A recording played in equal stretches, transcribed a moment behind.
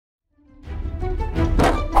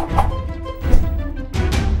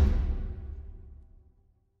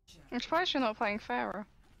I'm surprised you're not playing Pharah.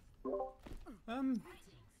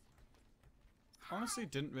 Honestly,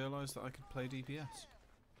 didn't realise that I could play DPS.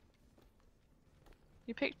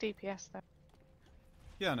 You picked DPS though.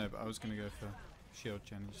 Yeah, I know, but I was gonna go for shield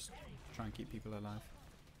gen and just try and keep people alive.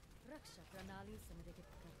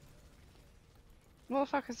 What the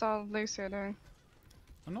fuck is our Lucio doing?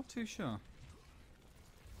 I'm not too sure.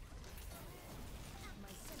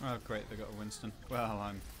 Oh great, they got a Winston.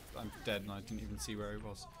 Well, I'm dead and I didn't even see where he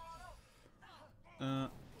was.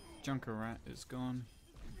 Junker Rat is gone.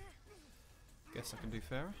 Guess I can do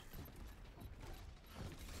Pharah.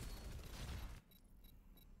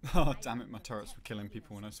 Oh damn it, my turrets were killing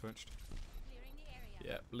people when I switched.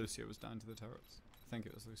 Yeah, Lucio was down to the turrets. I think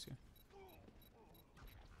it was Lucio.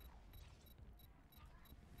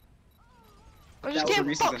 I'm just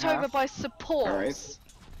getting fucked over by supports. Alright.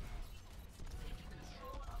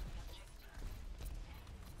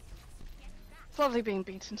 It's lovely being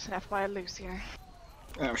beaten to death by a Lucio.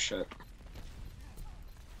 Oh shit.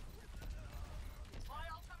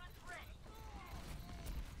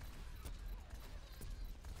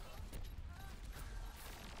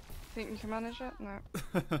 Think you can manage it? No.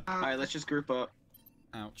 Alright, let's just group up.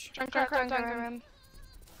 Ouch. Don't go in.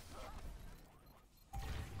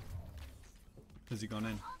 Has he gone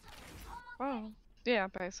in? Well, yeah,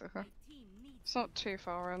 basically. It's not too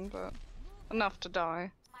far in, but enough to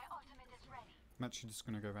die. I'm actually just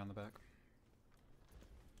gonna go around the back.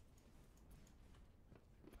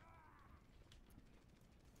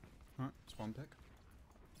 Alright, it's one pick.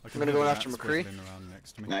 I'm gonna go after McCree. Around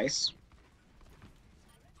next to me. Nice.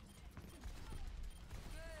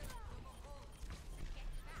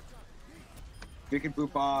 If we could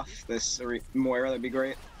boop off this Moira, that'd be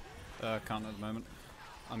great. Can't at the moment.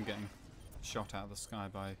 I'm getting shot out of the sky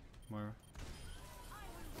by Moira.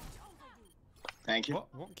 Thank you.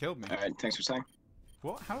 What killed me? Alright, thanks for saying.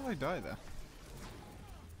 What? How did I die there?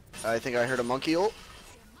 I think I heard a monkey ult.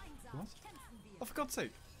 What? Oh, for God's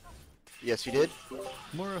sake! Yes, you did.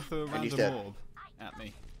 Moira threw a And he's random dead. orb at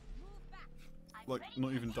me. Like,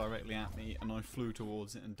 not even directly at me, and I flew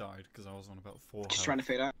towards it and died because I was on about 4 Just health. trying to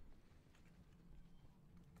fade out.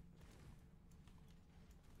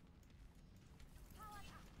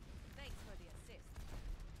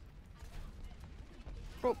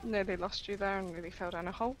 Oh, nearly lost you there and nearly fell down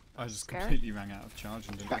a hole. I just Scary. completely ran out of charge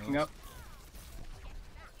and didn't Backing realize. up.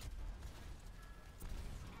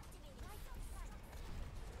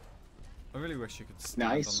 I really wish you could stand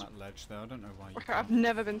Nice. on that ledge there. I don't know why you Okay, can't. I've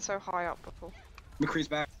never been so high up before. McCree's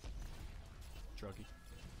back. Druggy.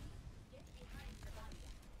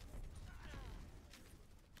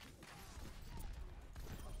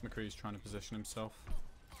 McCree's trying to position himself.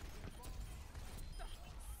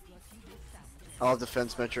 I'll have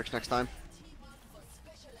defense metrics next time.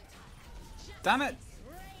 Damn it!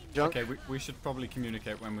 Junk. Okay, we should probably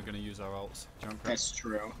communicate when we're going to use our ults. Junk. That's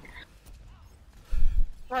true.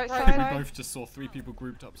 Right We side. both just saw 3 people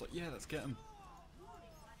grouped up. It's like, yeah, let's get them.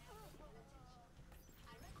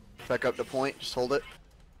 Back up to point. Just hold it.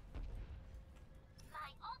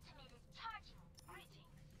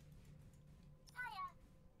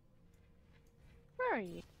 Where are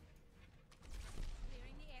you?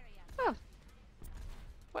 Oh.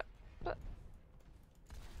 What?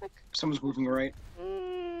 Someone's moving right.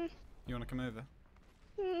 Mm, You want to come over?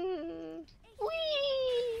 wee!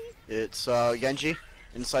 It's Genji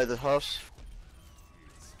inside the house.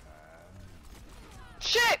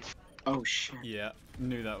 Shit! Oh shit. Yeah,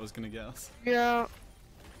 knew that was going to get us. Yeah.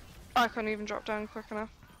 I couldn't even drop down quick enough.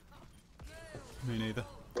 Me neither.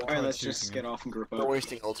 Alright, let's just get off and group We're up.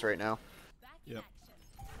 wasting ults right now. Yep.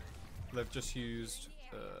 They've just used,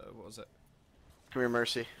 what was it? Come here,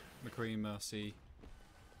 Mercy. McCree, Mercy.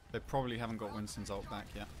 They probably haven't got Winston's ult back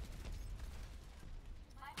yet.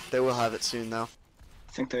 They will have it soon, though.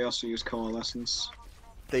 I think they also use Coalescence.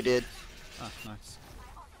 They did. Ah, nice.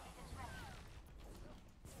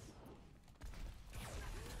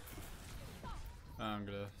 I'm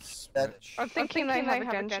gonna switch. I'm thinking they have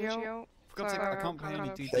a Genji ult. For God's sake, I can't play any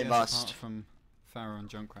DPS They must. apart from Pharah and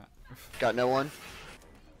Junkrat. Got no one.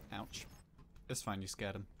 Ouch. It's fine, you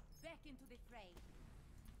scared him. Back into the fray.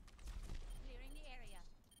 Clearing the area.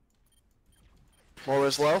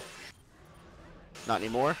 Moira's low. Not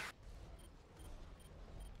anymore.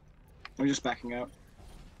 I'm just backing out.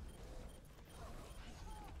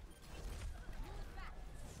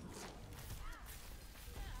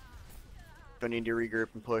 I need to regroup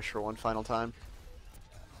and push for one final time.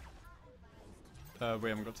 We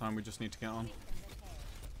haven't got time, we just need to get on.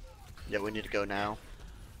 Yeah, we need to go now.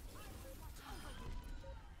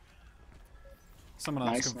 Someone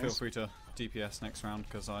else Nice, can feel nice. free to DPS next round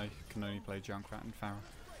because I can only play Junkrat and Pharah.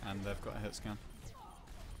 And they've got a hit scan.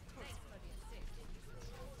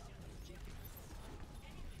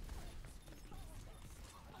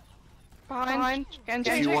 Behind. If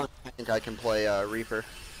Genji. you want, I think I can play Reaper.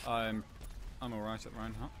 I'm alright at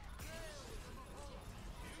Reinhardt.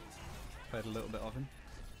 Played a little bit of him.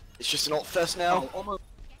 It's just an alt fest now. Oh, almost.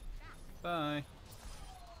 Bye.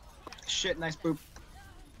 Shit, nice boop.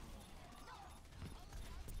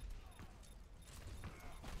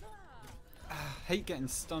 Hate getting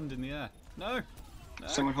stunned in the air. No! No!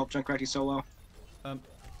 Someone help Junkrat, he's so low.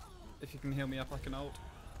 If you can heal me up, I can ult.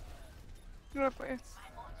 You're up here.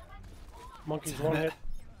 Monkey's one hit.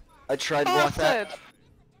 I tried to block that. Bastard!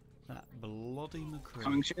 That bloody McCree.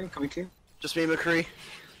 Coming to you, coming to you. Just me, McCree.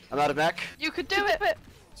 I'm out of mech. You could do it!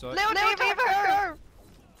 So, Little Diva!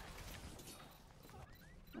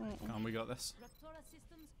 come on, we got this. Raptora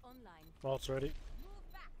systems online. Ult's ready.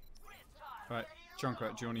 Right,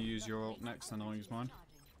 Junkrat, do you want to use your ult next, then I'll use mine?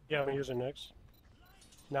 Yeah, I'm using next.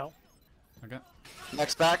 Now. Okay.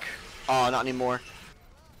 Next back. Oh, not anymore.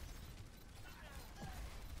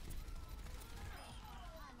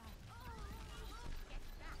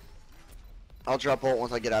 I'll drop ult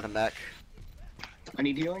once I get out of mech. I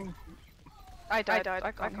need healing. I died.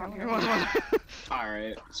 I can't hear one.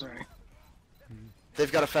 Alright, sorry.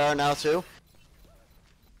 They've got a Pharah now too.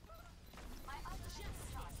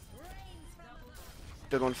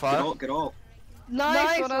 Good one, Good fire. ult, good ult.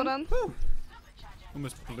 Nice, well done.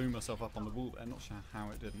 Almost blew myself up on the wall there, not sure how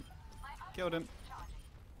it didn't. Killed him.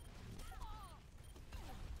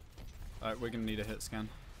 Alright, we're gonna need a hit scan.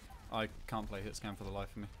 I can't play hit scan for the life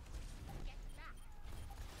of me.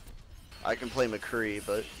 I can play McCree,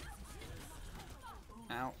 but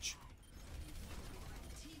Ouch.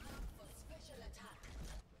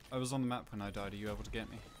 I was on the map when I died, are you able to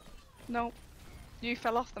get me? Nope. You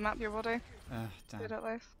fell off the map, your body. Damn. Did at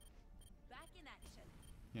least. Back in action.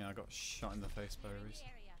 Yeah, I got shot in the face by a reason.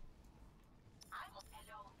 Area.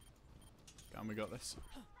 And we got this.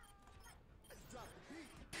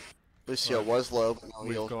 Lucio Right. was low. But now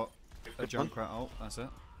We've he'll... got a Good one. Junkrat ult, that's it.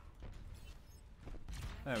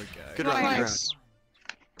 There we go. Good round. Nice.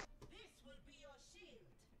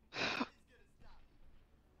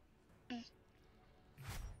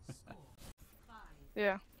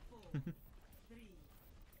 Yeah.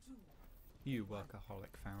 You workaholic,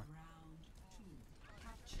 Farrah.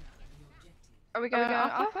 Are we going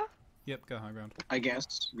alpha? Yep, go high ground. I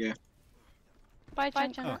guess, yeah. Bye, Oh,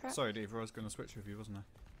 Junkrat. sorry, Diva, I was going to switch with you, wasn't I?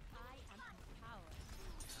 I am empowered.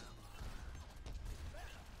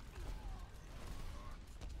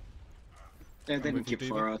 They with didn't you, keep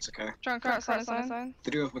Diva. Flora, it's okay. Junkrat's on his own.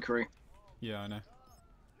 They do have McCree. Yeah, I know.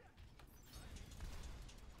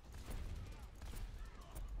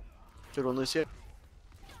 Good one, Lucio.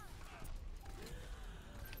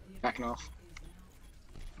 Backing off.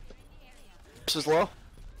 This is low.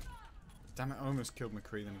 Damn it, I almost killed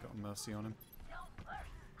McCree, then got a mercy on him.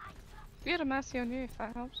 We had a mercy on you, if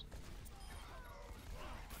that helps.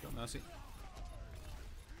 Got mercy.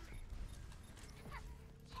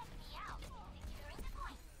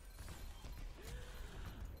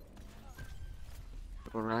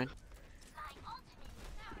 Good one, Ryan.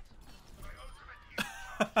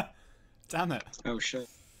 Damn it. Oh shit.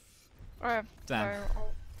 Alright. Damn. So,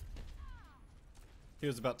 He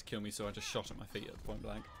was about to kill me, so I just shot at my feet at point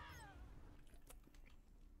blank.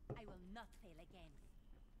 I will not fail again.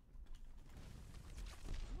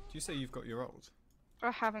 Do you say you've got your ult?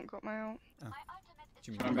 I haven't got my ult. Do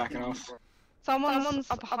you mean I'm backing off. Someone's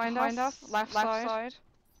up behind us, left side.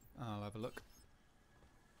 I'll have a look.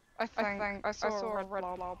 I think I saw a red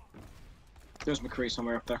blob. There's McCree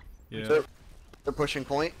somewhere up there. Yeah. So, they're pushing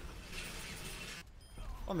point.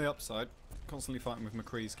 On the upside, constantly fighting with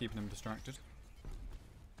McCree's, keeping him distracted.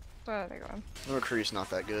 There they go. McCree's not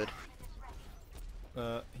that good.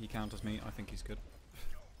 He counters me, I think he's good.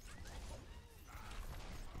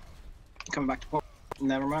 Coming back to port.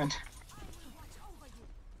 Never mind.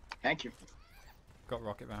 Thank you. Got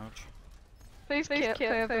rocket vouch. Please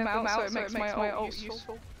clear them out so it makes my ult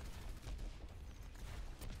useful.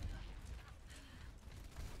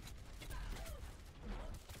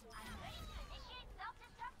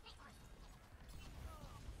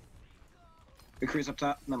 McCree's up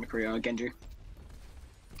top. Not McCree, Genji.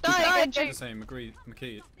 Die, The same,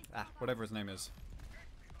 McKee, whatever his name is.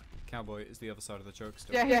 Cowboy is the other side of the choke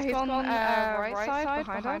still. Yeah, he's gone right side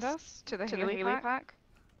behind us to the Healy pack.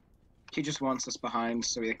 He just wants us behind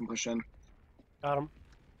so they can push in. Got him.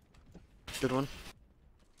 Good one.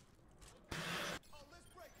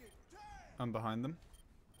 I'm behind them.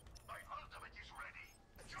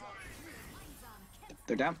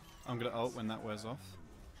 They're down. I'm gonna ult when that wears off.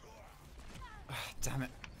 Damn it.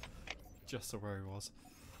 just saw where he was.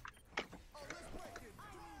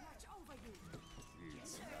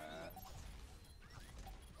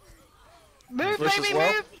 Move, Versus baby,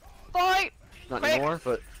 well. move! Fight! Not Quick. anymore,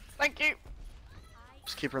 but Thank you!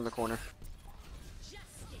 just keep her in the corner.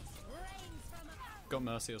 Got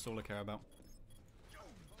Mercy, that's all I care about.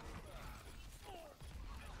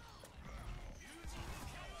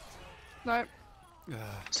 No.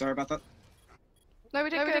 Sorry about that. No, we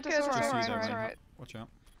did good. It's Just use alright, that right alright. now. Watch out.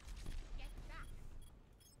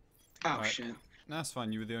 Oh Alright. shit. No, that's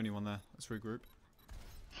fine, you were the only one there. Let's regroup.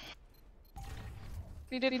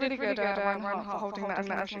 You did really good, Reinhardt, for holding that as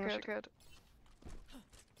long as you could.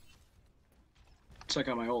 Check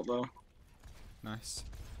out my ult though. Nice.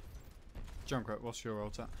 Junkrat, what's your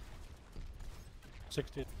ult at?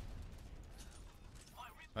 60.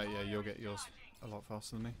 Right, yeah, you'll get yours a lot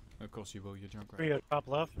faster than me. Of course you will, you're Junkrat. 3 at top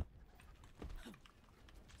left.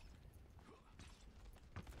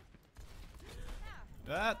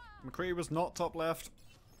 That McCree was not top left.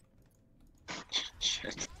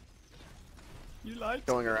 Shit. You lied.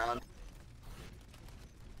 Going around.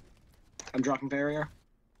 I'm dropping barrier.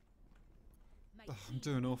 Ugh, I'm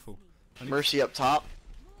doing awful. I need- Mercy up top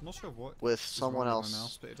I'm not sure what with is someone wrong with my else.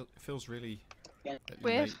 mouse, but it feels really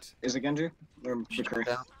Weird. late. Is it Genji? Or She McCree? jumped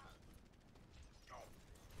down.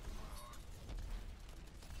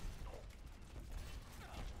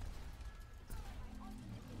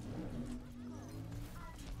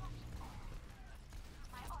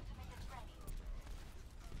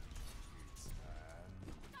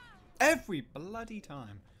 Every bloody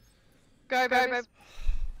time. Go, baby.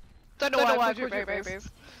 Don't know why I do babies.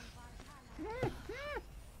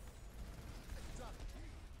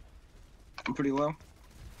 I'm pretty low.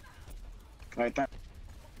 Right there.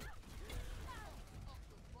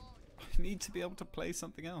 I need to be able to play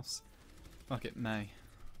something else. Fuck it, May.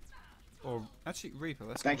 Or actually Reaper.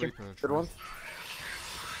 Let's Thank get you. Reaper a Good try. one.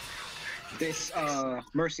 This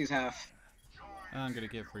Mercy's half. I'm gonna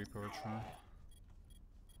give Reaper a try.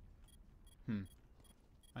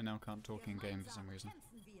 I now can't talk in game for some reason.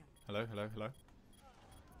 Hello, hello, hello.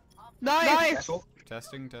 Nice! Asshole.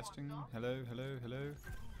 Testing, testing. Hello, hello, hello.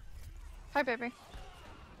 Hi, baby.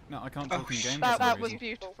 No, I can't Oh, talk in game shit. for That some was reason.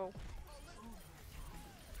 beautiful.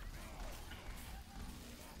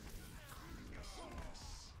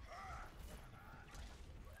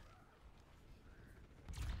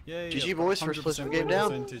 Yay! GG I've got boys, first place of the game 100% down.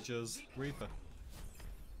 percentages Reaper.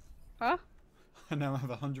 Huh? I now have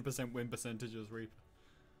 100% win percentage as Reaper.